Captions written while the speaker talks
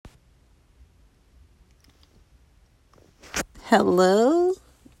Hello,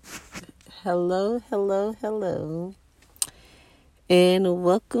 hello, and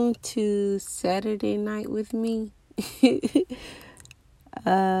welcome to Saturday Night with me.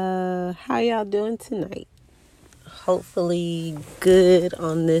 How y'all doing tonight? Hopefully good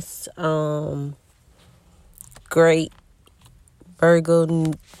on this great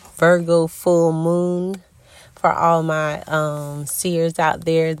Virgo full moon for all my seers out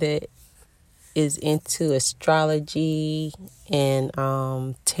there that is into astrology and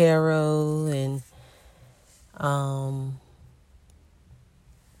tarot and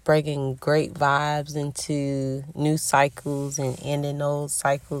bringing great vibes into new cycles and ending old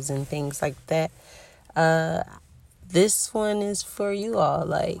cycles and things like that. This one is for you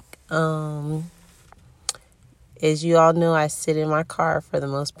all. As you all know, I sit in my car for the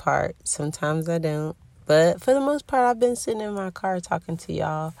most part. Sometimes I don't, but for the most part, I've been sitting in my car talking to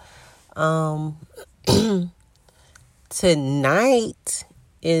y'all. Tonight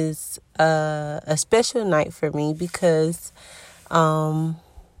is a special night for me because I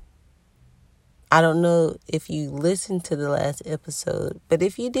don't know if you listened to the last episode, but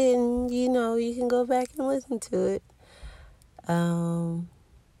if you didn't, you can go back and listen to it. But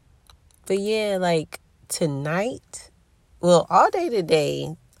yeah, tonight, well, all day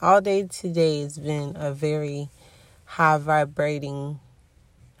today has been a very high vibrational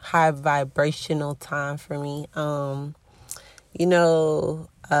time for me. I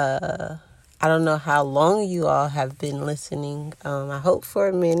don't know how long you all have been listening. I hope for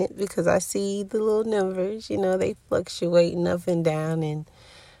a minute because I see the little numbers, they fluctuating up and down and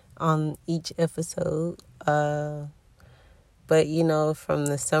on each episode. But, from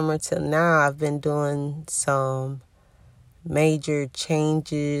the summer till now, I've been doing some major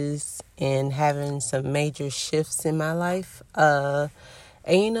changes and having some major shifts in my life. And,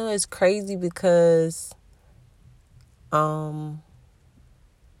 it's crazy because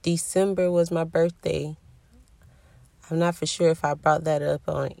December was my birthday. I'm not for sure if I brought that up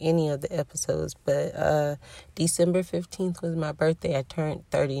on any of the episodes, but December 15th was my birthday. I turned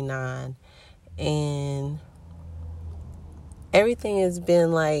 39, and everything has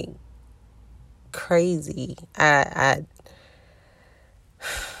been crazy. I've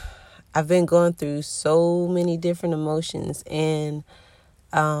been going through so many different emotions, and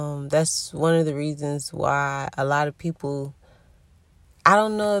that's one of the reasons why a lot of people, I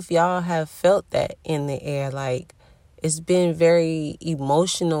don't know if y'all have felt that in the air. It's been very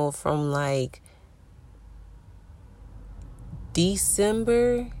emotional from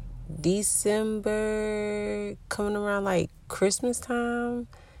December coming around Christmas time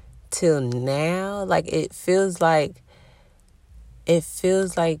till now. It feels like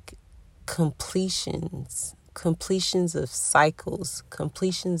completions of cycles,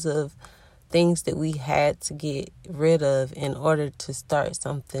 completions of things that we had to get rid of in order to start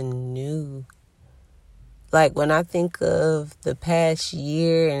something new. When I think of the past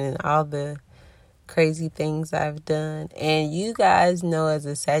year and all the crazy things I've done, and you guys know as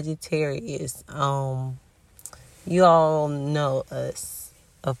a Sagittarius, you all know us,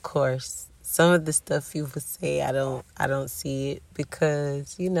 of course. Some of the stuff you would say, I don't see it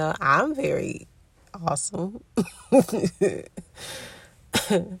because, I'm very awesome.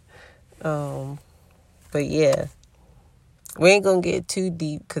 But yeah, we ain't gonna get too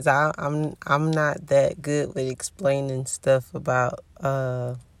deep because I'm not that good with explaining stuff about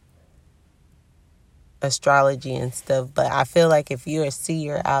astrology and stuff. But I feel like if you're a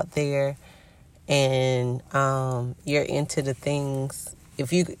seer out there and you're into the things,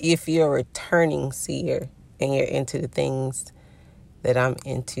 if you're a returning seer and you're into the things that I'm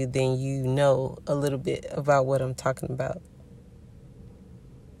into, then you know a little bit about what I'm talking about.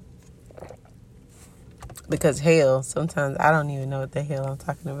 Because hell, sometimes I don't even know what the hell I'm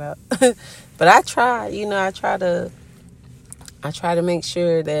talking about. But I try, I try to make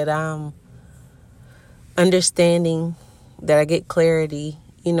sure that I'm understanding, that I get clarity.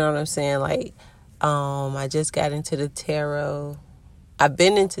 You know what I'm saying? I just got into the tarot. I've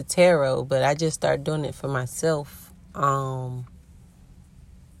been into tarot, but I just started doing it for myself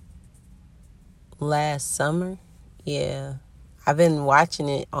last summer. Yeah. I've been watching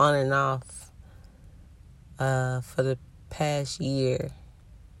it on and off for the past year,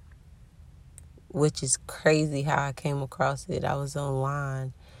 which is crazy how I came across it. I was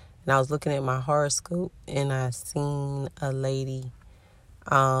online and I was looking at my horoscope and I seen a lady.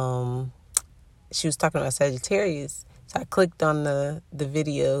 She was talking about Sagittarius. So I clicked on the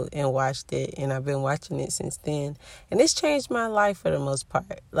video and watched it, and I've been watching it since then. And it's changed my life for the most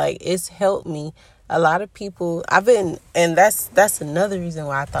part. It's helped me. A lot of people, and that's another reason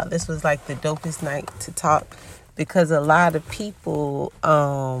why I thought this was the dopest night to talk because a lot of people,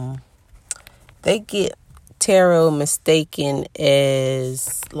 they get tarot mistaken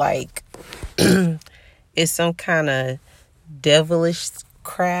as like it's some kind of devilish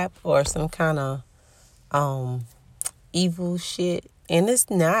crap or some kind of evil shit, and it's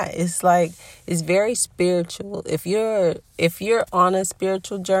not. It's like, it's very spiritual. If you're on a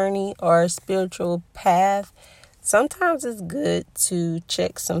spiritual journey or a spiritual path, sometimes it's good to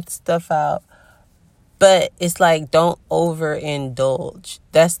check some stuff out, but it's like, don't overindulge.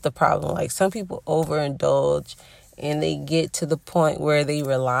 That's the problem. Like, some people overindulge and they get to the point where they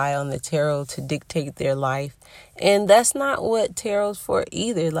rely on the tarot to dictate their life, and that's not what tarot's for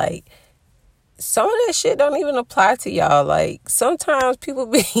either. Like, some of that shit don't even apply to y'all. Like, sometimes people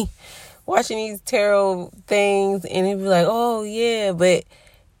be watching these tarot things and they be like, oh yeah, but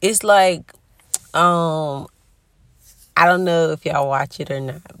it's like, I don't know if y'all watch it or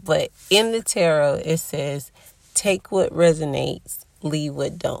not, but in the tarot it says, take what resonates, leave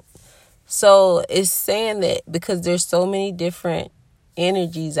what don't. So it's saying that because there's so many different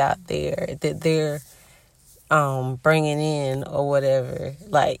energies out there that they're bringing in or whatever,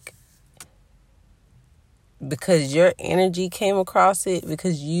 like, because your energy came across it,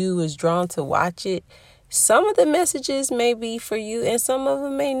 because you was drawn to watch it, some of the messages may be for you and some of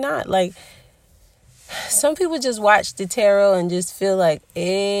them may not. Like, some people just watch the tarot and just feel like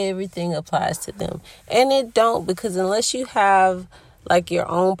everything applies to them, and it don't, because unless you have like your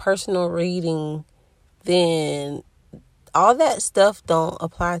own personal reading, then all that stuff don't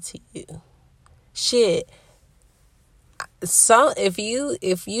apply to you. Shit. So if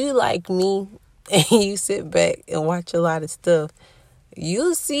you like me and you sit back and watch a lot of stuff,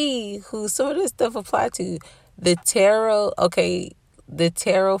 you'll see who some of this stuff apply to. The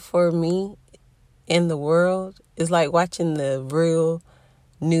tarot for me in the world is like watching the real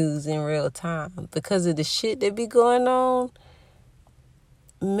news in real time, because of the shit that be going on,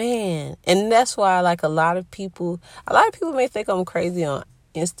 man. And that's why, like, a lot of people may think I'm crazy on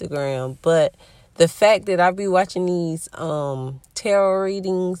Instagram, but the fact that I be watching these tarot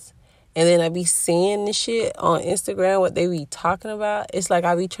readings, and then I be seeing the shit on Instagram, what they be talking about, it's like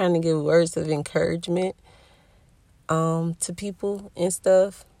I be trying to give words of encouragement to people and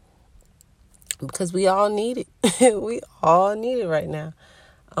stuff, because we all need it. We all need it right now.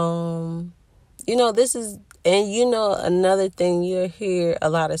 This is, and another thing you'll hear a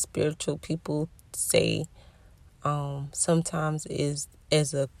lot of spiritual people say sometimes is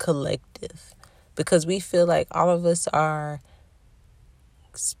as a collective, because we feel like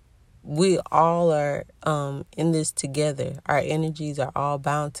we all are in this together. Our energies are all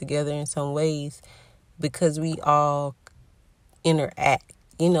bound together in some ways, because we all interact.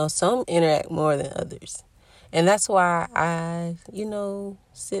 Some interact more than others. And that's why I,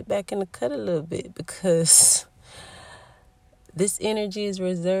 sit back in the cut a little bit, because this energy is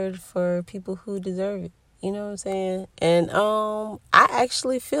reserved for people who deserve it. You know what I'm saying? And I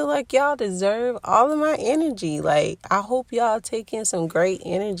actually feel like y'all deserve all of my energy. Like, I hope y'all take in some great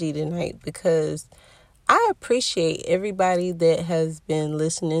energy tonight, because I appreciate everybody that has been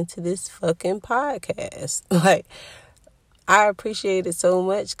listening to this fucking podcast. Like, I appreciate it so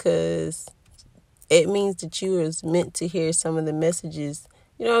much, because it means that you was meant to hear some of the messages.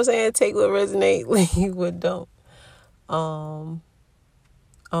 You know what I'm saying? Take what resonate, leave what don't. On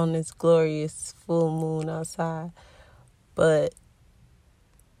this glorious full moon outside. But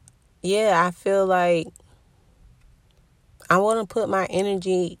yeah, I feel like I want to put my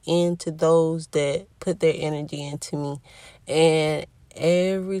energy into those that put their energy into me. And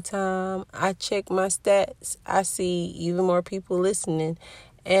every time I check my stats, I see even more people listening.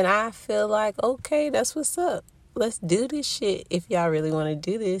 And I feel like, okay, that's what's up. Let's do this shit if y'all really want to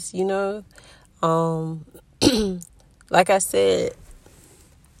do this, Like I said,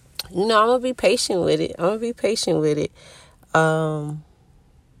 I'm going to be patient with it. I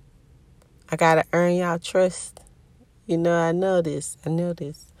got to earn y'all trust. I know this.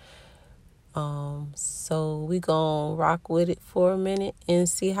 So we going to rock with it for a minute and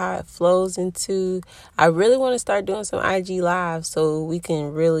see how it flows into. I really want to start doing some IG live so we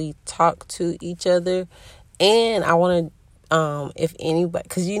can really talk to each other. And I want to, if anybody,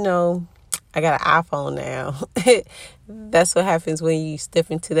 because I got an iPhone now. That's what happens when you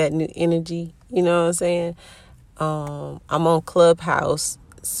step into that new energy. You know what I'm saying? I'm on Clubhouse,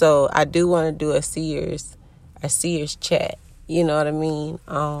 so I do want to do a Sears chat. You know what I mean?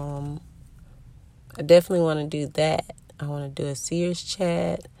 I definitely want to do that. I want to do a Sears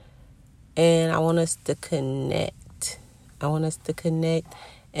chat, and I want us to connect.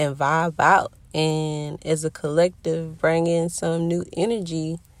 and vibe out, and as a collective, bring in some new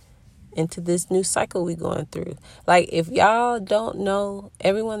energy into this new cycle we going through. Like, if y'all don't know,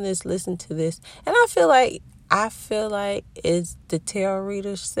 everyone that's listened to this, and I feel like it's the tarot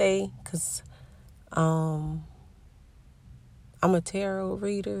readers say, because I'm a tarot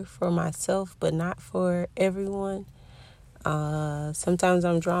reader for myself, but not for everyone. Sometimes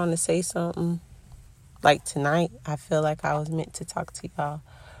I'm drawn to say something. Like tonight, I feel like I was meant to talk to y'all.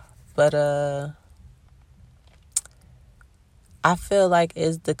 But I feel like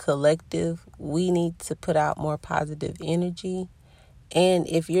as the collective, we need to put out more positive energy. And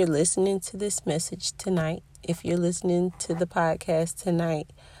if you're listening to this message tonight, if you're listening to the podcast tonight,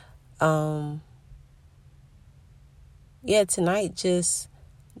 tonight, just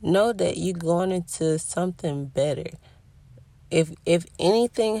know that you're going into something better. If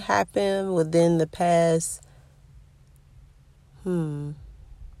anything happened within the past,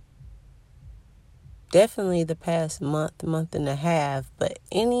 definitely the past month and a half, but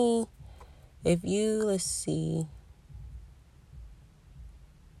let's see,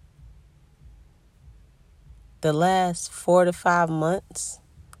 the last 4 to 5 months,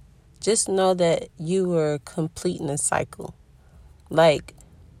 just know that you were completing a cycle. Like,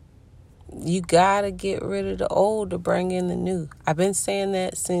 you gotta get rid of the old to bring in the new. I've been saying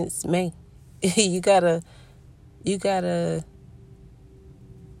that since May. You gotta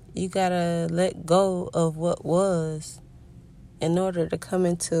let go of what was in order to come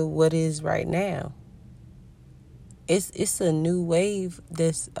into what is right now. It's a new wave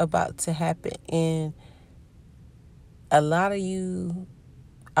that's about to happen, and a lot of you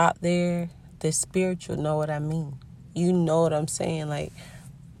out there that's spiritual know what I mean. You know what I'm saying? Like,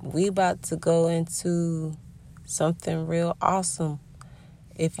 we about to go into something real awesome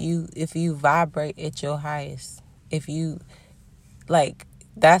if you vibrate at your highest. If you, like,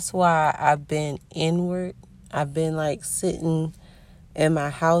 that's why I've been inward. I've been like sitting in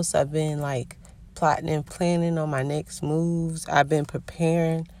my house. I've been like plotting and planning on my next moves. I've been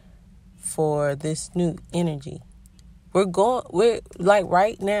preparing for this new energy. We're like,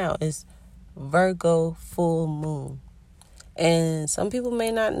 right now is Virgo full moon. And some people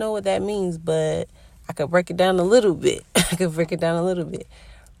may not know what that means, but I could break it down a little bit.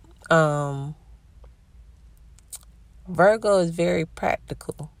 Virgo is very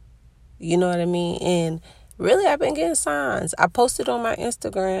practical. You know what I mean? And really, I've been getting signs. I posted on my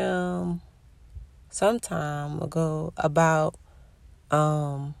Instagram some time ago about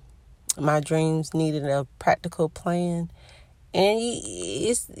my dreams needed a practical plan. And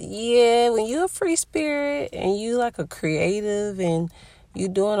when you're a free spirit and you like a creative and you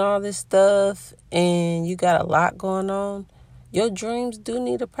doing all this stuff and you got a lot going on, your dreams do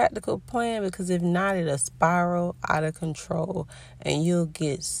need a practical plan, because if not, it'll spiral out of control and you'll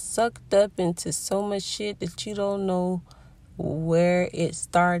get sucked up into so much shit that you don't know where it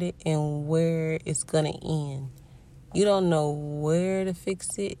started and where it's gonna end. You don't know where to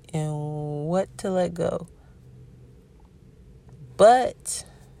fix it and what to let go. But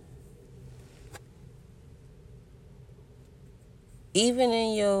even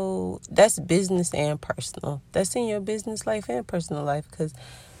in that's business and personal. That's in your business life and personal life, because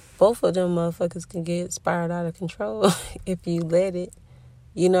both of them motherfuckers can get spiraled out of control if you let it.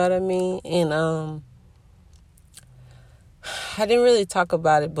 You know what I mean? And I didn't really talk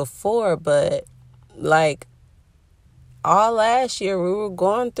about it before, but like all last year we were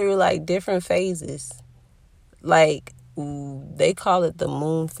going through like different phases. Like, they call it the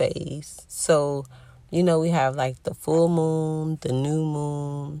moon phase. So, we have like the full moon, the new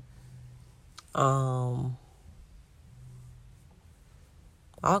moon, all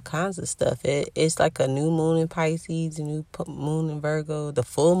kinds of stuff. It's like a new moon in Pisces, a new moon in Virgo, the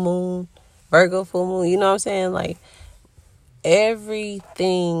full moon, Virgo full moon. You know what I'm saying? Like,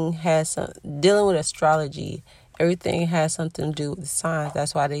 everything has dealing with astrology. Everything has something to do with the signs.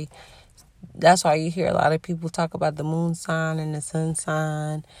 That's why you hear a lot of people talk about the moon sign and the sun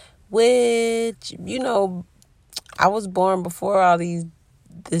sign, which, I was born before all this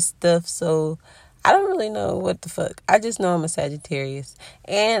stuff, so I don't really know what the fuck. I just know I'm a Sagittarius,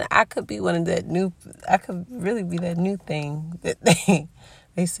 and I could be I could really be that new thing that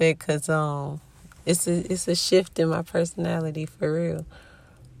they said, because it's a shift in my personality for real.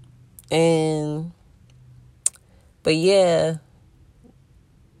 But yeah,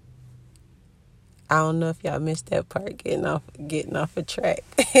 I don't know if y'all missed that part, getting off a track,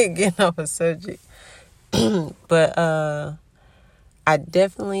 getting off a subject. But I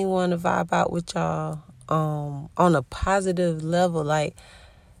definitely want to vibe out with y'all on a positive level. Like,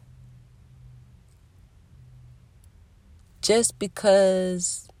 just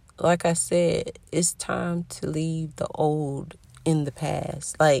because, like I said, it's time to leave the old in the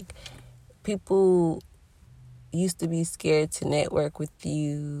past. Like, people used to be scared to network with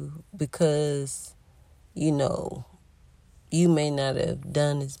you because, you know, you may not have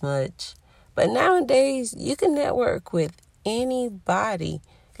done as much. But nowadays, you can network with anybody.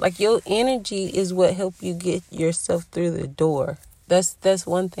 Like, your energy is what helped you get yourself through the door. That's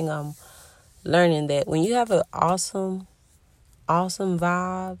one thing I'm learning, that when you have an awesome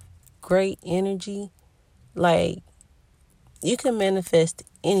vibe, great energy, like, you can manifest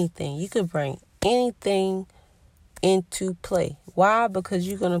anything. You can bring anything into play. Why? Because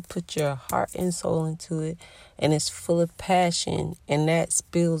you're going to put your heart and soul into it, and it's full of passion, and that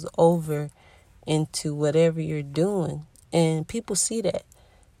spills over into whatever you're doing, and people see that.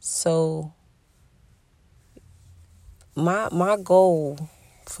 So my goal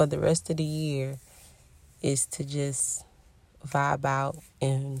for the rest of the year is to just vibe out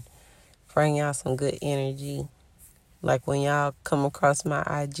and bring out some good energy. Like, when y'all come across my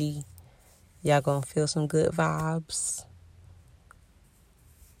IG, y'all gonna feel some good vibes.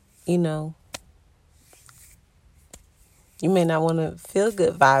 You know, you may not want to feel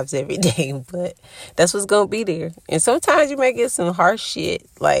good vibes every day, but that's what's gonna be there. And sometimes you may get some harsh shit.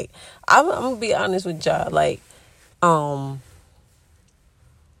 Like, I'm gonna be honest with y'all. Like,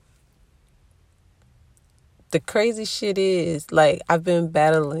 the crazy shit is, like, I've been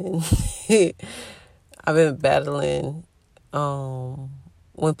battling.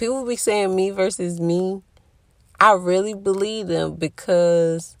 When people be saying me versus me, I really believe them,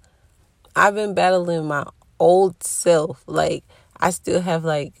 because I've been battling my old self. Like, I still have,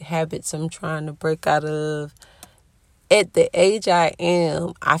 like, habits I'm trying to break out of. At the age I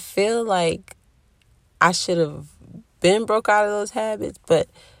am, I feel like I should have been broke out of those habits. But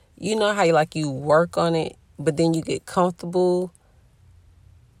you know how you work on it, but then you get comfortable.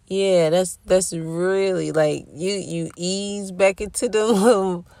 Yeah, that's really, like, you ease back into the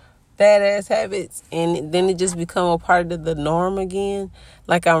little badass habits, and then it just become a part of the norm again.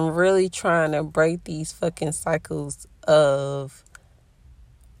 Like, I'm really trying to break these fucking cycles of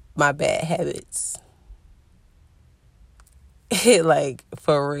my bad habits. Like,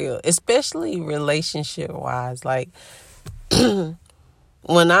 for real. Especially relationship wise. Like, when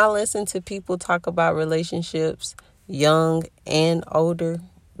I listen to people talk about relationships, young and older,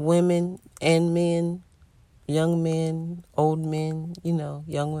 women and men, young men, old men,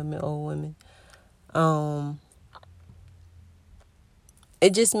 young women, old women,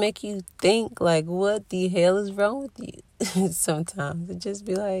 it just make you think, like, what the hell is wrong with you? Sometimes it just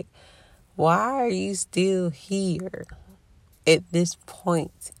be like, why are you still here at this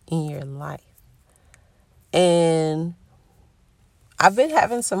point in your life? And I've been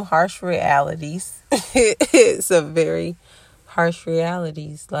having some harsh realities. Some very harsh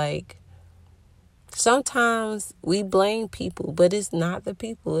realities. Like, sometimes we blame people, but it's not the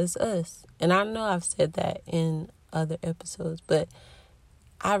people, it's us. And I know I've said that in other episodes, but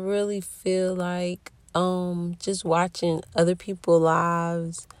I really feel like just watching other people's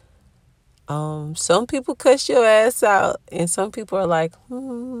lives, some people cuss your ass out, and some people are like,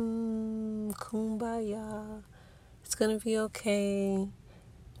 kumbaya, it's gonna be okay.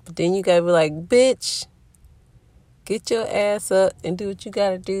 But then you gotta be like, bitch, get your ass up and do what you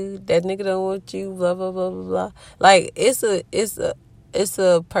gotta do. That nigga don't want you, blah blah blah blah blah. Like, it's a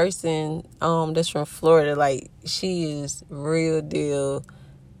person that's from Florida. Like, she is real deal.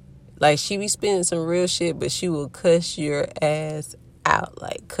 Like, she be spending some real shit, but she will cuss your ass out.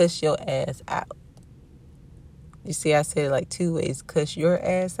 Like, cuss your ass out. You see, I said it like two ways. Cuss your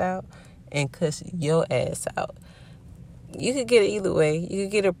ass out and cuss your ass out. You could get it either way. You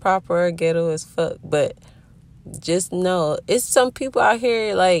could get it proper or ghetto as fuck. But just know, it's some people out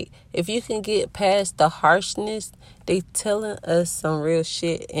here, like, if you can get past the harshness, they telling us some real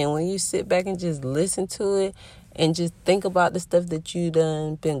shit. And when you sit back and just listen to it and just think about the stuff that you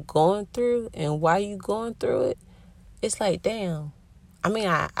done been going through and why you going through it, it's like, damn. I mean,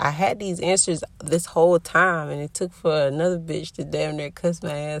 I had these answers this whole time, and it took for another bitch to damn near cuss my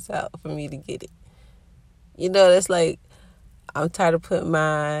ass out for me to get it. That's like, I'm tired of putting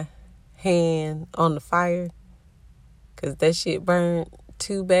my hand on the fire because that shit burned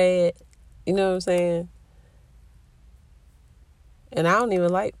too bad. You know what I'm saying? And I don't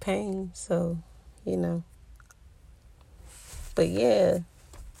even like pain, so, But yeah.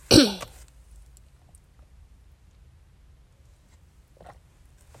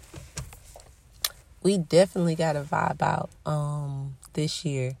 We definitely got to vibe out this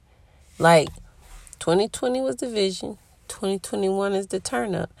year. Like, 2020 was the vision. 2021 is the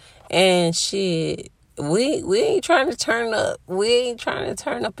turn up. And shit, we ain't trying to turn up. We ain't trying to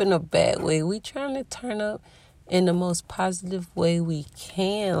turn up in a bad way. We trying to turn up in the most positive way we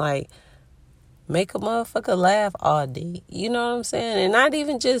can. Like, make a motherfucker laugh all day. You know what I'm saying? And not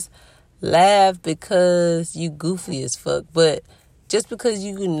even just laugh because you goofy as fuck, but just because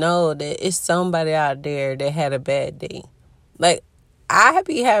you know that it's somebody out there that had a bad day. Like, I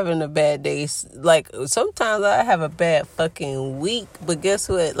be having a bad day. Like, sometimes I have a bad fucking week. But guess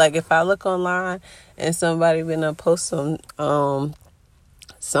what? Like, if I look online and somebody been post some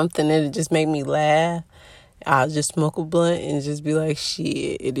something that'll just make me laugh, I'll just smoke a blunt and just be like,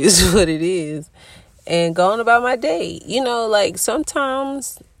 shit, it is what it is. And go on about my day. You know, like,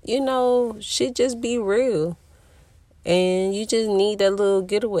 sometimes, you know, shit just be real. And you just need that little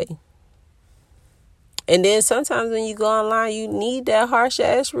getaway. And then sometimes when you go online, you need that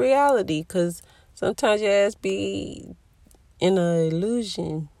harsh-ass reality. Because sometimes your ass be in an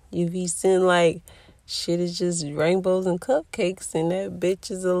illusion. You be seeing like shit is just rainbows and cupcakes. And that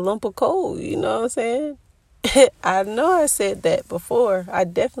bitch is a lump of coal. You know what I'm saying? I know I said that before. I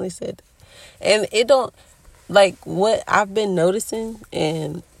definitely said that. And it don't, like, what I've been noticing,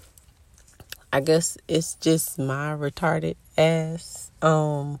 and I guess it's just my retarded ass.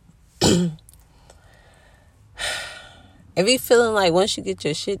 If you feeling like once you get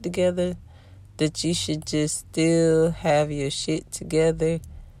your shit together, that you should just still have your shit together,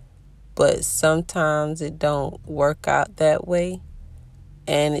 but sometimes it don't work out that way.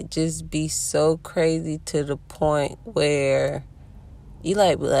 And it just be so crazy to the point where you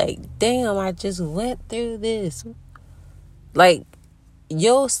be like, damn, I just went through this. Like,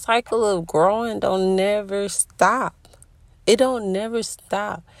 your cycle of growing don't never stop. It don't never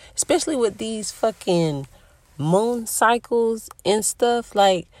stop. Especially with these fucking moon cycles and stuff.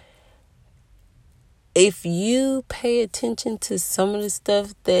 Like, if you pay attention to some of the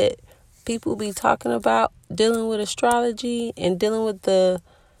stuff that people be talking about dealing with astrology and dealing with the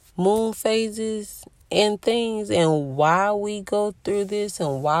moon phases and things, and why we go through this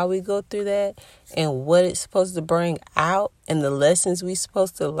and why we go through that, and what it's supposed to bring out, and the lessons we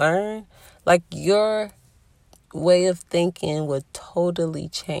supposed to learn, like, your way of thinking would totally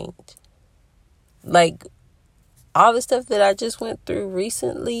change. Like, all the stuff that I just went through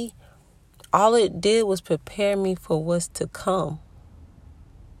recently, all it did was prepare me for what's to come.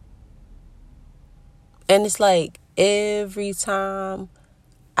 And it's like every time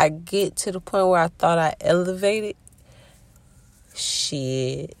I get to the point where I thought I elevated,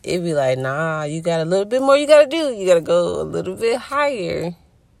 shit, it be like, nah, you got a little bit more you got to do. You got to go a little bit higher.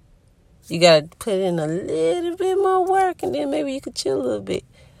 You got to put in a little bit more work, and then maybe you could chill a little bit.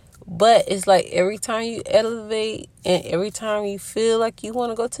 But it's like every time you elevate and every time you feel like you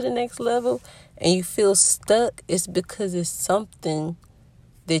want to go to the next level and you feel stuck, it's because it's something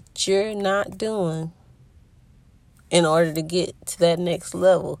that you're not doing in order to get to that next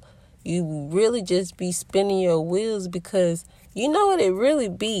level. You really just be spinning your wheels because you know what it really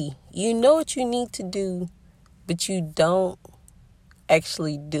be. You know what you need to do, but you don't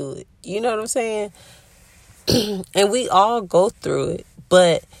actually do it. You know what I'm saying? And we all go through it,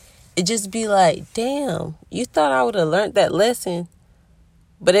 but it just be like, damn, you thought I would have learned that lesson,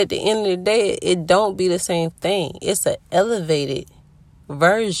 but at the end of the day, it don't be the same thing. It's an elevated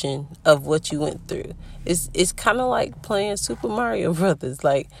version of what you went through. It's kind of like playing Super Mario Brothers.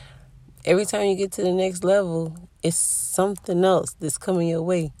 Like, every time you get to the next level, it's something else that's coming your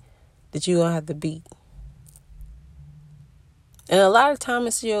way that you're going to have to beat. And a lot of times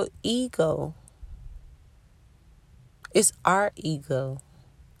it's your ego. It's our ego.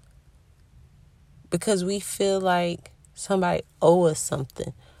 Because we feel like somebody owe us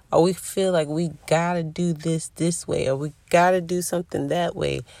something. Or we feel like we gotta do this way. Or we gotta do something that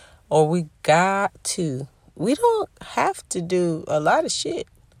way. Or we got to. We don't have to do a lot of shit.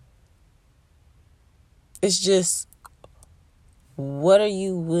 It's just, what are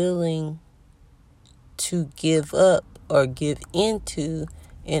you willing to give up or give into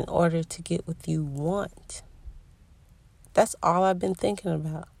in order to get what you want? That's all I've been thinking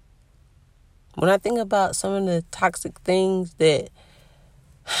about. When I think about some of the toxic things that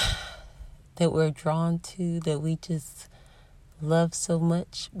we're drawn to, that we just love so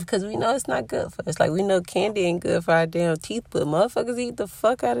much, because we know it's not good for us. Like, we know candy ain't good for our damn teeth, but motherfuckers eat the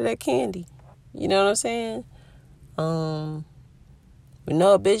fuck out of that candy. You know what I'm saying? We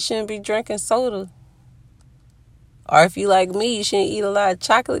know a bitch shouldn't be drinking soda. Or if you like me, you shouldn't eat a lot of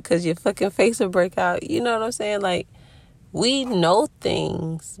chocolate because your fucking face will break out. You know what I'm saying? Like, we know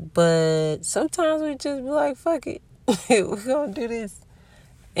things, but sometimes we just be like, fuck it. We're going to do this.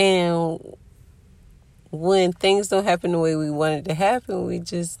 And when things don't happen the way we want it to happen, we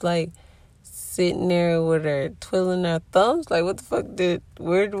just like sitting there with our twiddling our thumbs. Like, what the fuck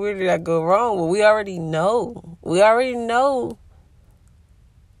where did I go wrong? Well, we already know. We already know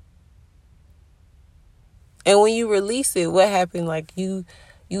And when you release it, what happened? Like you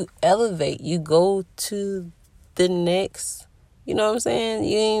elevate. You go to the next. You know what I'm saying?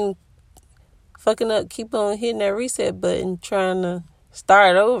 You ain't fucking up. Keep on hitting that reset button, trying to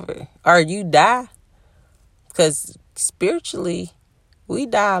start over, or you die. Because spiritually, we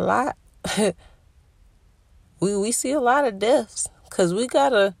die a lot. we see a lot of deaths because we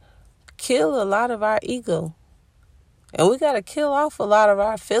gotta kill a lot of our ego, and we gotta kill off a lot of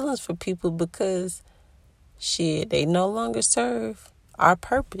our feelings for people because shit, they no longer serve our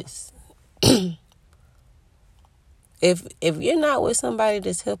purpose. If you're not with somebody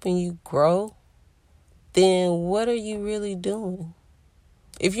that's helping you grow, then what are you really doing?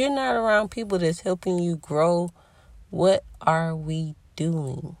 If you're not around people that's helping you grow, what are we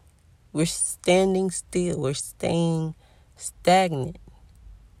doing? We're standing still. We're staying stagnant.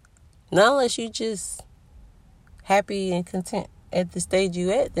 Not unless you just happy and content at the stage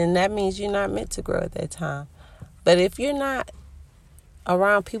you at, then that means you're not meant to grow at that time. But if you're not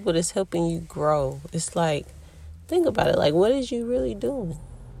around people that's helping you grow, it's like, think about it. Like, what is you really doing?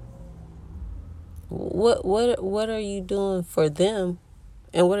 What are you doing for them,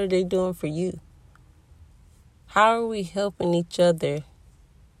 and what are they doing for you? How are we helping each other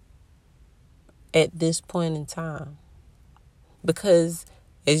at this point in time? Because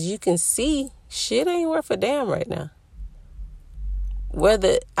as you can see, shit ain't worth a damn right now.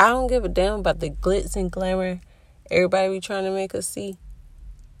 Whether I don't give a damn about the glitz and glamour everybody be trying to make us see.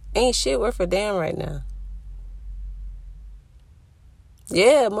 Ain't shit worth a damn right now.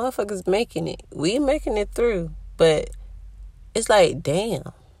 Yeah, motherfuckers making it. We making it through. But it's like,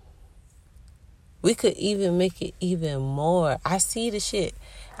 damn. We could even make it even more. I see the shit.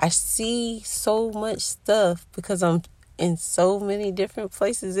 I see so much stuff because I'm in so many different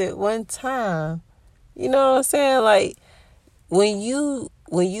places at one time. You know what I'm saying? Like, when you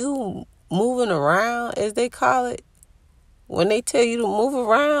moving around, as they call it, when they tell you to move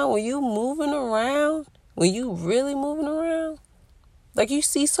around, when you moving around, when you really moving around, like, you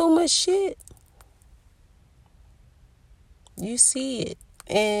see so much shit. You see it.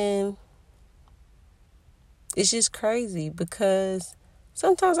 And it's just crazy because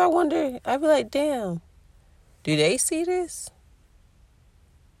sometimes I wonder, I be like, damn, do they see this?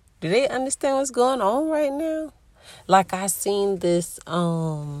 Do they understand what's going on right now? Like, I seen this,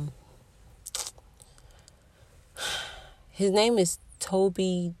 his name is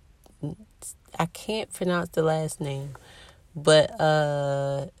Toby, I can't pronounce the last name, but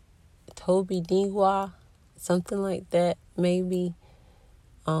Toby Nigwa, something like that, maybe.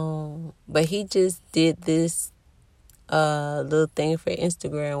 But he just did this little thing for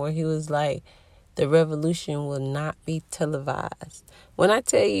Instagram where he was like, the revolution will not be televised. When I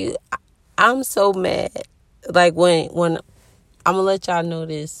tell you, I'm so mad. Like, when I'm gonna let y'all know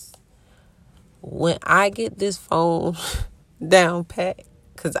this, when I get this phone down pat,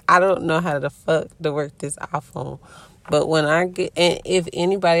 because I don't know how the fuck to work this iPhone, but when I get, and if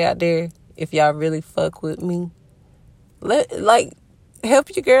anybody out there, if y'all really fuck with me,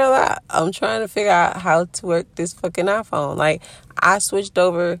 help your girl out. I'm trying to figure out how to work this fucking iPhone. Like, I switched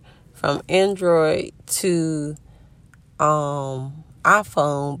over from Android to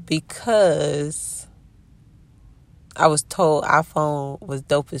iPhone because I was told iPhone was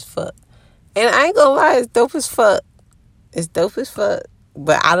dope as fuck. And I ain't gonna lie, it's dope as fuck. It's dope as fuck.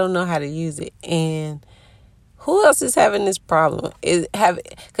 But I don't know how to use it. And who else is having this problem?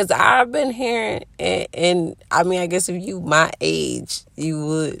 Because I've been hearing, and I mean, I guess if you my age, you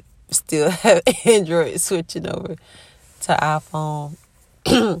would still have Android switching over to iPhone.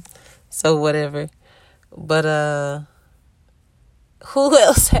 So whatever. But who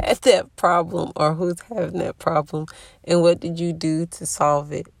else had that problem, or who's having that problem, and what did you do to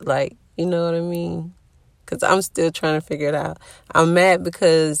solve it? Like, you know what I mean? Because I'm still trying to figure it out. I'm mad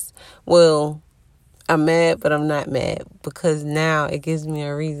because, well, I'm mad, but I'm not mad because now it gives me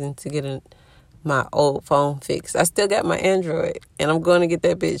a reason to get my old phone fixed. I still got my Android, and I'm going to get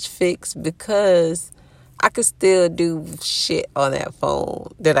that bitch fixed because I could still do shit on that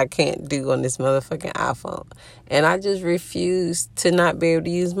phone that I can't do on this motherfucking iPhone. And I just refuse to not be able to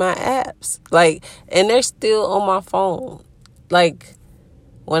use my apps. Like, and they're still on my phone. Like,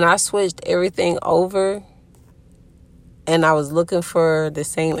 when I switched everything over and I was looking for the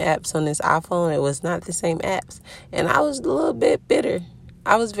same apps on this iPhone, it was not the same apps. And I was a little bit bitter.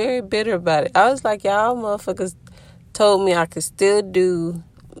 I was very bitter about it. I was like, y'all motherfuckers told me I could still do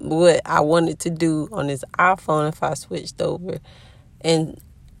what I wanted to do on this iPhone if I switched over. And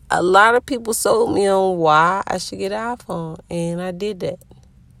a lot of people sold me on why I should get an iPhone. And I did that.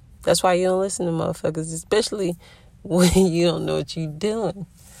 That's why you don't listen to motherfuckers, especially when you don't know what you're doing.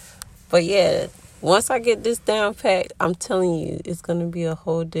 But yeah, Once I get this down packed, I'm telling you, it's going to be a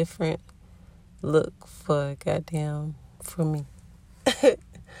whole different look for me.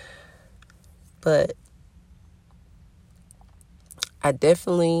 But I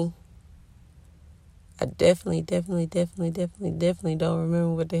definitely don't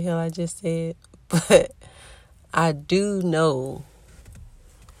remember what the hell I just said. But I do know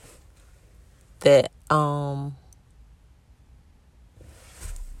that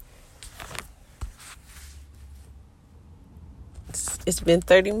it's been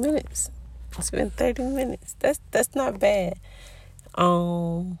 30 minutes. It's been 30 minutes. That's not bad. I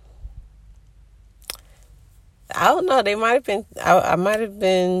don't know. They might have been. I might have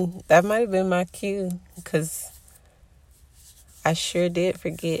been. That might have been my cue, because I sure did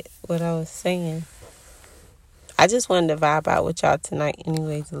forget what I was saying. I just wanted to vibe out with y'all tonight,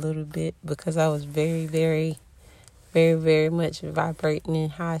 anyways, a little bit, because I was very, very, very, very much vibrating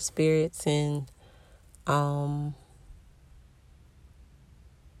in high spirits and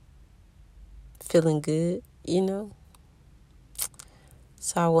feeling good,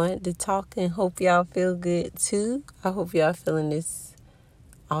 So I wanted to talk and hope y'all feel good too. I hope y'all feeling this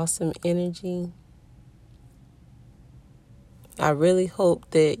awesome energy. I really hope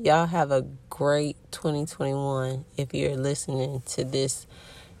that y'all have a great 2021 if you're listening to this.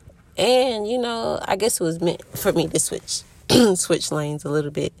 And, I guess it was meant for me to switch lanes a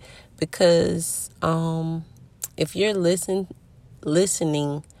little bit, because if you're listening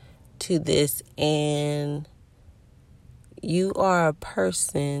to this and you are a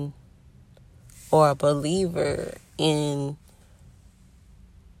person or a believer in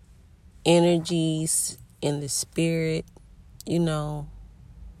energies, in the spirit, in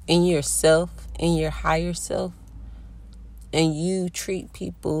yourself, in your higher self, and you treat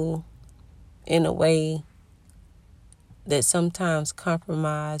people in a way that sometimes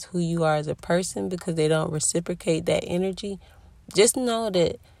compromise who you are as a person because they don't reciprocate that energy, just know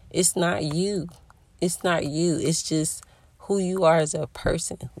that it's not you. It's not you. It's just who you are as a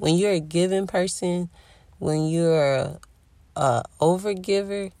person. When you're a giving person, when you're a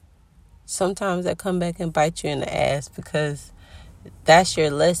overgiver, sometimes that come back and bite you in the ass, because that's your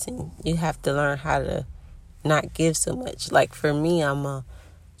lesson. You have to learn how to not give so much. Like for me,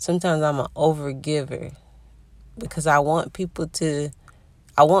 sometimes I'm an overgiver, because I want people to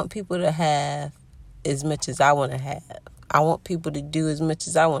have as much as I want to have. I want people to do as much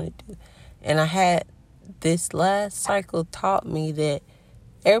as I want to do. And I had this last cycle taught me that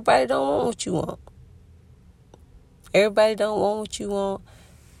everybody don't want what you want. Everybody don't want what you want.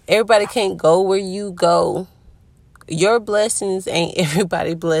 Everybody can't go where you go. Your blessings ain't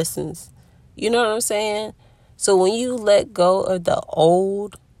everybody's blessings. You know what I'm saying? So when you let go of the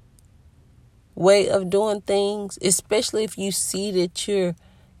old way of doing things, especially if you see that you're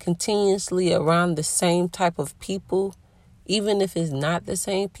continuously around the same type of people, even if it's not the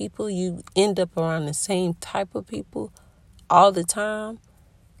same people, you end up around the same type of people all the time.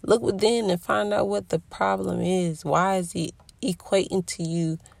 Look within and find out what the problem is. Why is it equating to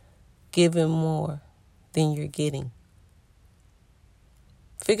you giving more than you're getting?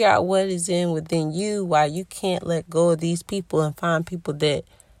 Figure out what is within you, why you can't let go of these people and find people that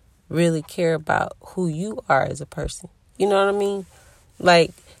really care about who you are as a person. You know what I mean?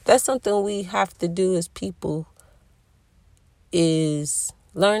 Like, that's something we have to do as people, is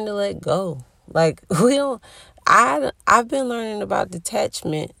learn to let go. Like, I've been learning about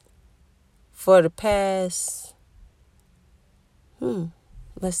detachment for the past,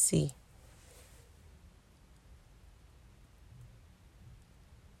 let's see.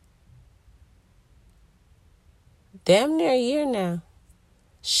 Damn near a year now.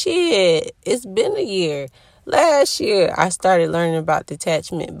 Shit, it's been a year. Last year, I started learning about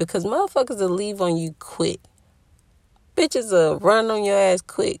detachment, because motherfuckers will leave on you quick. Bitches will run on your ass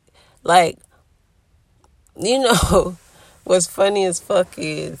quick. Like, what's funny as fuck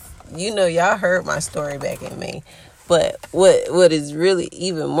is, y'all heard my story back in May. But what is really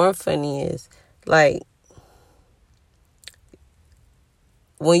even more funny is, like,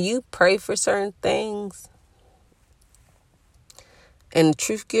 when you pray for certain things and the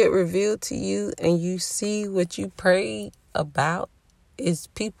truth get revealed to you, and you see what you prayed about is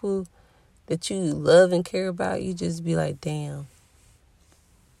people that you love and care about, you just be like, damn.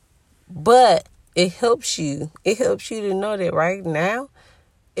 But it helps you. It helps you to know that right now,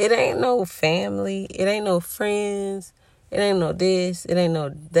 it ain't no family, it ain't no friends, it ain't no this, it ain't no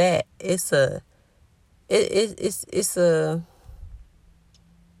that. It's a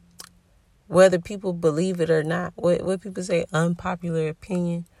whether people believe it or not, what people say, unpopular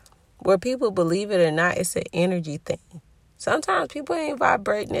opinion. Whether people believe it or not, it's an energy thing. Sometimes people ain't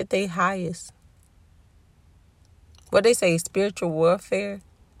vibrating at their highest. what they say, spiritual warfare.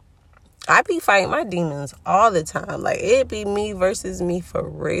 I be fighting my demons all the time. Like, it be me versus me for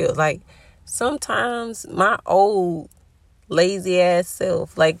real. Like, sometimes my old lazy ass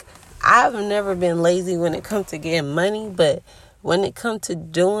self, like, I've never been lazy when it comes to getting money, but when it comes to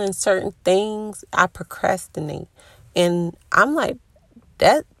doing certain things, I procrastinate. And I'm like,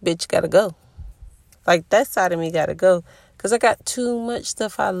 that bitch gotta go. Like, that side of me gotta go. Because I got too much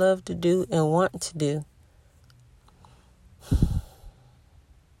stuff I love to do and want to do.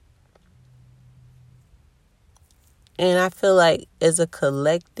 And I feel like as a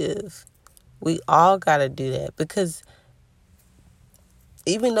collective, we all got to do that. Because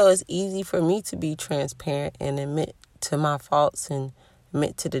even though it's easy for me to be transparent and admit to my faults and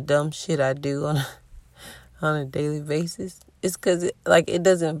admit to the dumb shit I do on a daily basis, it's because it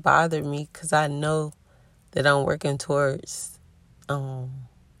doesn't bother me because I know that I'm working towards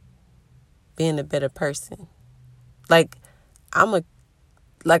being a better person. Like, I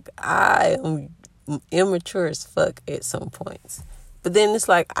am immature as fuck at some points. But then it's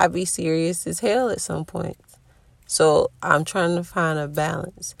like I be serious as hell at some points. So I'm trying to find a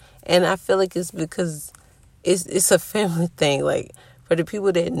balance. And I feel like it's because it's a family thing. Like, for the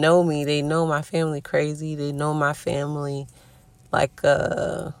people that know me, they know my family crazy. They know my family like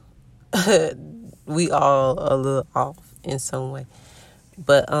we all a little off in some way.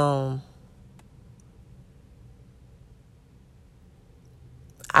 But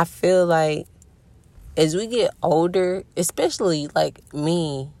I feel like as we get older, especially like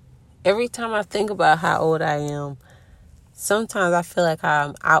me, every time I think about how old I am, sometimes I feel like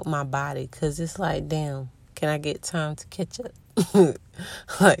I'm out my body because it's like, damn, can I get time to catch up?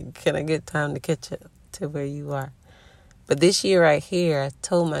 Like, can I get time to catch up to where you are? But this year right here, I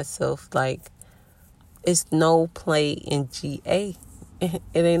told myself, like, it's no play in GA. It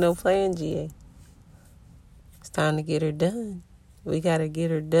ain't no play in GA. It's time to get her done. We got to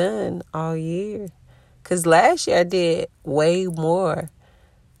get her done all year. Because last year I did way more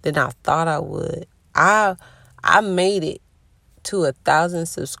than I thought I would. I made it to 1,000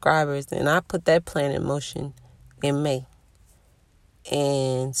 subscribers, and I put that plan in motion in May.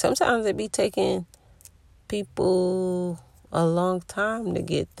 And sometimes it be taking people a long time to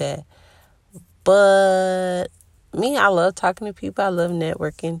get that. But me, I love talking to people. I love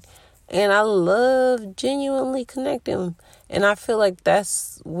networking. And I love genuinely connecting. And I feel like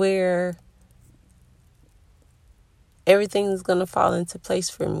that's where everything's going to fall into place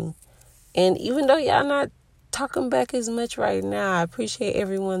for me. And even though y'all not talking back as much right now, I appreciate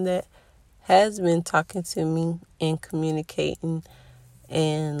everyone that has been talking to me and communicating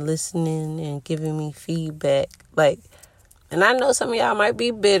and listening and giving me feedback. Like, and I know some of y'all might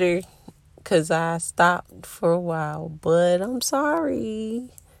be bitter because I stopped for a while, but I'm sorry.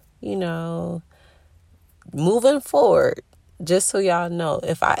 You know, moving forward, just so y'all know,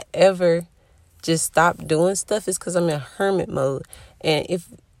 if I ever just stop doing stuff, it's because I'm in hermit mode. And if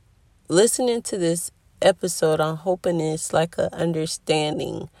listening to this episode, I'm hoping it's like an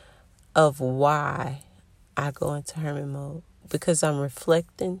understanding of why I go into hermit mode. Because I'm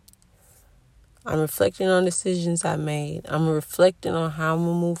reflecting. I'm reflecting on decisions I made. I'm reflecting on how I'm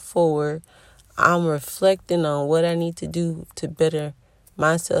going to move forward. I'm reflecting on what I need to do to better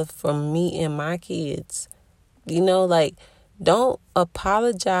myself for me and my kids. You know, like, don't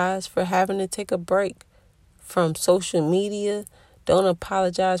apologize for having to take a break from social media. Don't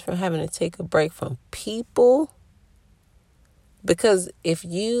apologize for having to take a break from people. Because if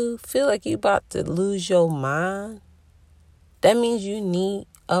you feel like you're about to lose your mind, that means you need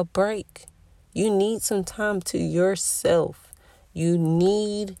a break. You need some time to yourself. You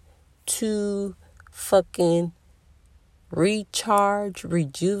need to fucking recharge,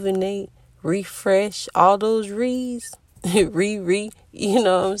 rejuvenate, refresh, all those re's. You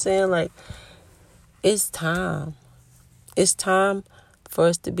know what I'm saying? Like, it's time. It's time for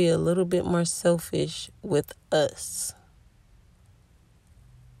us to be a little bit more selfish with us.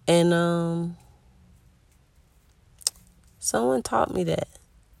 And someone taught me that.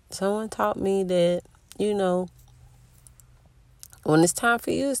 Someone taught me that, you know, when it's time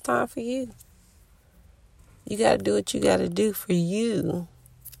for you, it's time for you. You got to do what you got to do for you.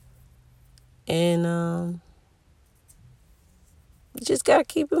 And you just got to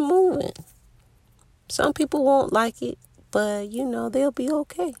keep it moving. Some people won't like it, but, you know, they'll be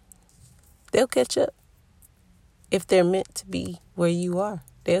okay. They'll catch up. If they're meant to be where you are,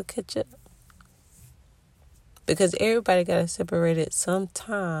 they'll catch up. Because everybody got to separate at some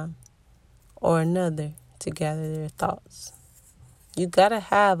time or another to gather their thoughts. You got to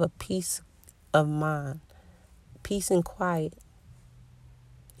have a peace of mind, peace and quiet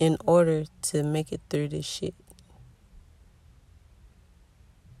in order to make it through this shit.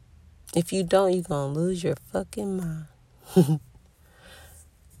 If you don't, you're going to lose your fucking mind.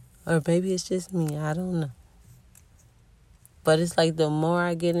 Or maybe it's just me. I don't know. But it's like the more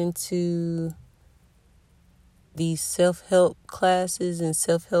I get into these self-help classes and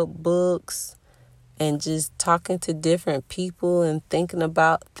self-help books and just talking to different people and thinking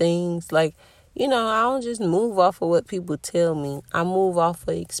about things, like, I don't just move off of what people tell me. I move off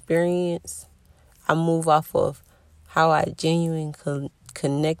of experience. I move off of how I genuinely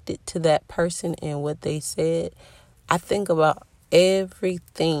connected to that person and what they said. I think about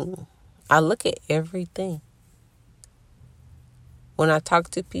everything. I look at everything. When I talk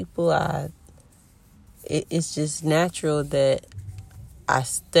to people, it's just natural that I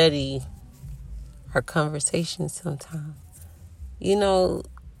study our conversations sometimes.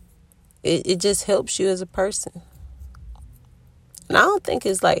 It just helps you as a person. And I don't think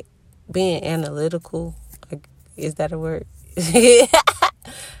it's like being analytical. Like, is that a word?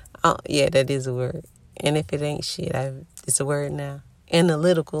 Oh, yeah, that is a word. And if it ain't shit, it's a word now.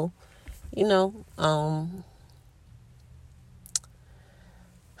 Analytical. I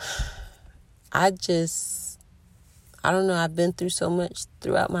don't know, I've been through so much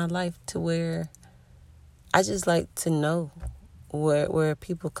throughout my life to where I just like to know where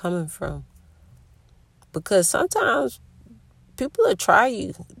people coming from. Because sometimes people will try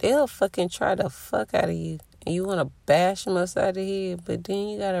you. They'll fucking try the fuck out of you. And you want to bash them upside the head. But then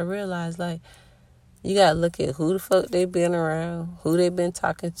you got to realize, like, you got to look at who the fuck they been around, who they been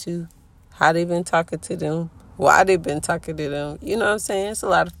talking to, how they been talking to them, why they been talking to them. You know what I'm saying? It's a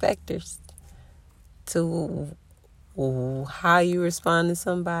lot of factors to how you respond to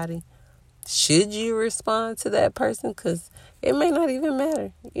somebody. Should you respond to that person? Because it may not even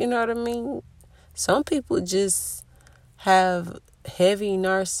matter. You know what I mean? Some people just have heavy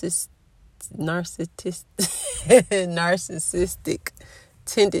narcissistic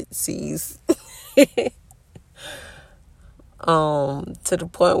tendencies. To the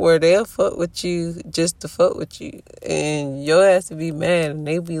point where they'll fuck with you just to fuck with you. And your ass to be mad and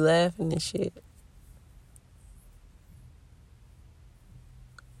they be laughing and shit.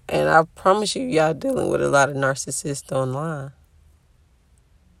 And I promise you, y'all dealing with a lot of narcissists online.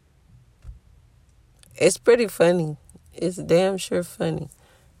 It's pretty funny. It's damn sure funny.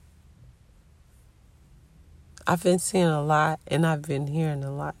 I've been seeing a lot and I've been hearing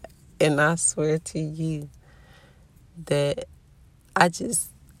a lot. And I swear to you that I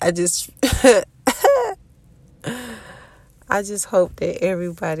just I just hope that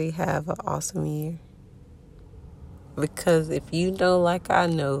everybody have an awesome year. Because if you know like I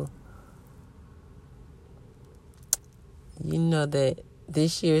know, you know that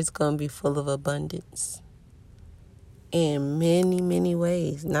this year is going to be full of abundance. In many, many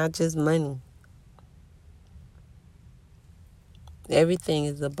ways. Not just money. Everything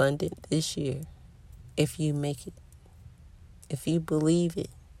is abundant this year. If you make it. If you believe it.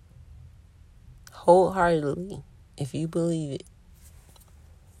 Wholeheartedly. If you believe it.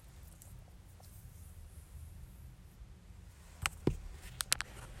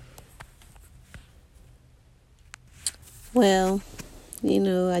 Well,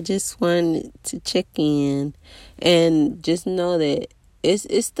 I just wanted to check in and just know that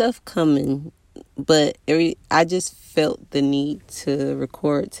it's stuff coming, but I just felt the need to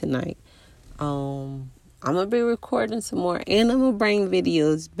record tonight. I'm gonna be recording some more, and I'm gonna bring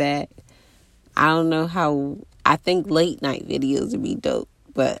videos back. I don't know how. I think late night videos would be dope,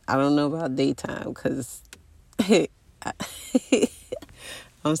 but I don't know about daytime because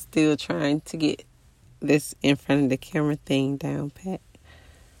I'm still trying to get this in front of the camera thing down pat.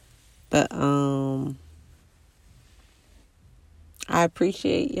 But I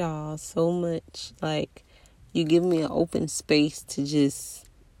appreciate y'all so much. Like, you give me an open space to just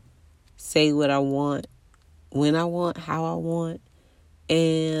say what I want, when I want, how I want,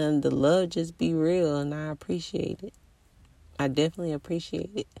 and the love just be real, and I appreciate it. I definitely appreciate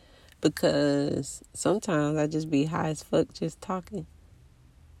it, because sometimes I just be high as fuck just talking.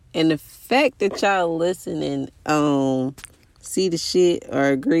 And the fact that y'all listen and see the shit or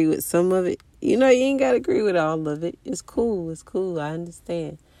agree with some of it, you ain't got to agree with all of it. It's cool. It's cool. I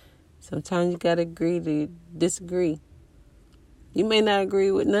understand. Sometimes you got to agree to disagree. You may not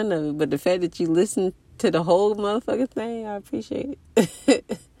agree with none of it, but the fact that you listen to the whole motherfucking thing, I appreciate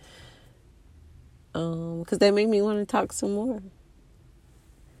it. Because that made me want to talk some more.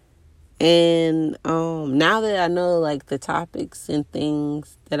 And now that I know, like, the topics and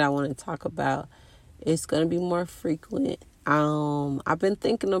things that I want to talk about, it's going to be more frequent. I've been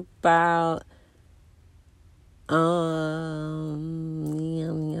thinking about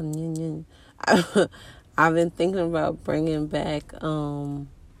I've been thinking about bringing back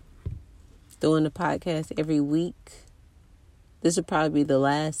doing the podcast every week. This will probably be the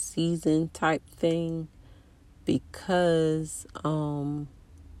last season type thing because I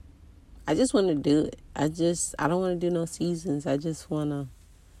just want to do it. I don't want to do no seasons. I just want to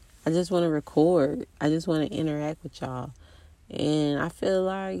record. I just want to interact with y'all. And I feel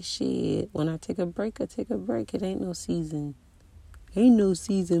like shit, when I take a break, I take a break. It ain't no season. Ain't no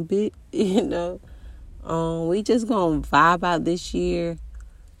season, bitch. You know. We just gonna vibe out this year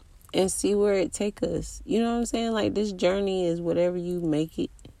and see where it take us. You know what I'm saying? Like, this journey is whatever you make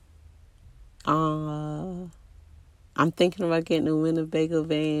it. I'm thinking about getting a Winnebago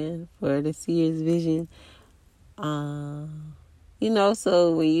van for the Sears Vision. You know,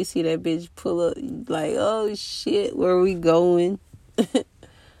 so when you see that bitch pull up, you like, oh shit, where are we going?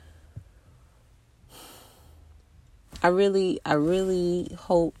 I really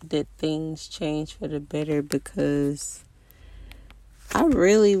hope that things change for the better, because I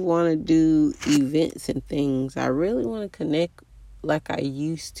really want to do events and things. I really want to connect like I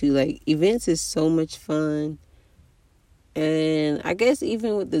used to. Like, events is so much fun. And I guess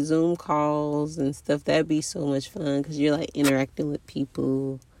even with the Zoom calls and stuff, that'd be so much fun, because you're like interacting with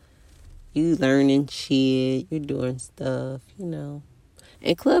people. You learning shit. You're doing stuff, you know.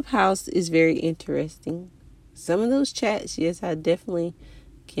 And Clubhouse is very interesting. Some of those chats, yes, I definitely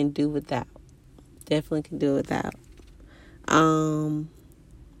can do without. Definitely can do without.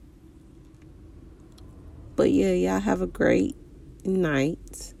 But yeah, y'all have a great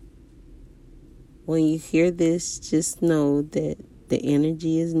night. When you hear this, just know that the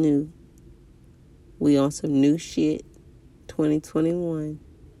energy is new. We on some new shit, 2021,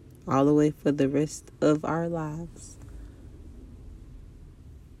 all the way for the rest of our lives.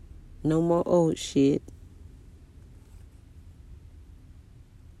 No more old shit.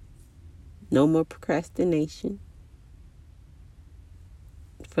 No more procrastination.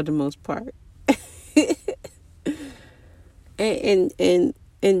 For the most part.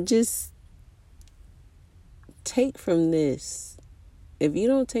 and just take from this. If you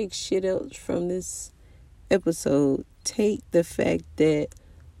don't take shit else from this episode, take the fact that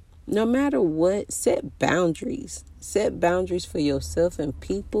no matter what, set boundaries. Set boundaries for yourself and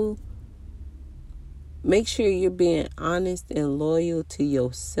people. Make sure you're being honest and loyal to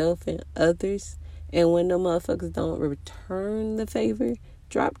yourself and others. And when the motherfuckers don't return the favor,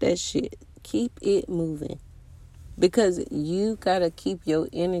 drop that shit. Keep it moving. Because you gotta keep your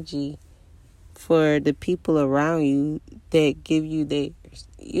energy for the people around you that give you theirs.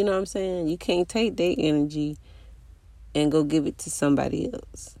 You know what I'm saying? You can't take their energy and go give it to somebody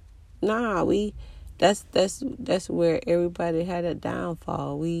else. Nah, that's where everybody had a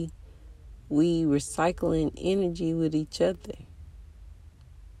downfall. We recycling energy with each other.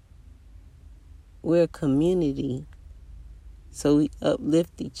 We're a community, so we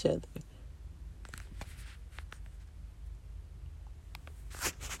uplift each other.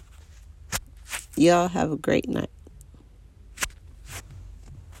 Y'all have a great night.